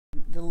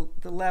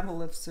the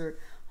level of service.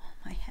 Oh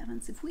my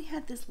heavens! If we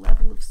had this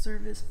level of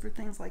service for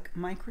things like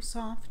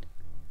Microsoft,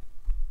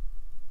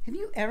 have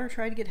you ever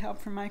tried to get help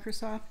from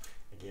Microsoft?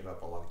 I gave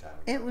up a long time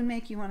ago. It would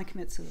make you want to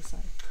commit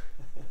suicide.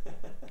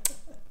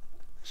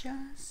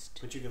 Just.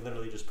 But you can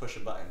literally just push a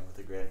button with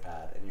a grand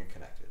pad and you're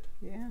connected.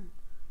 Yeah.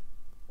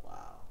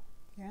 Wow.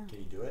 Yeah. Can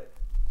you do it?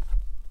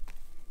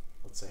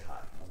 Let's say hi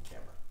on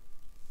camera.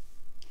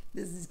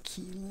 This is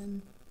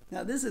Keelan.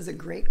 Now this is a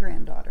great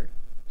granddaughter.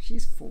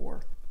 She's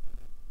 4.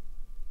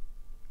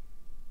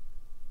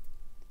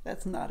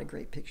 That's not a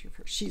great picture of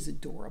her. She's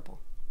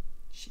adorable.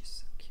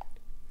 She's so cute.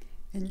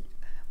 And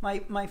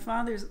my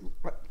father's,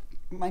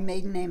 my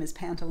maiden name is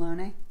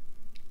Pantalone,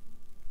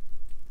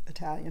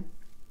 Italian.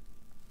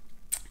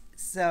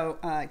 So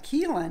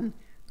Keelan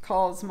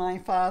calls my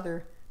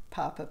father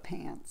Papa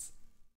Pants.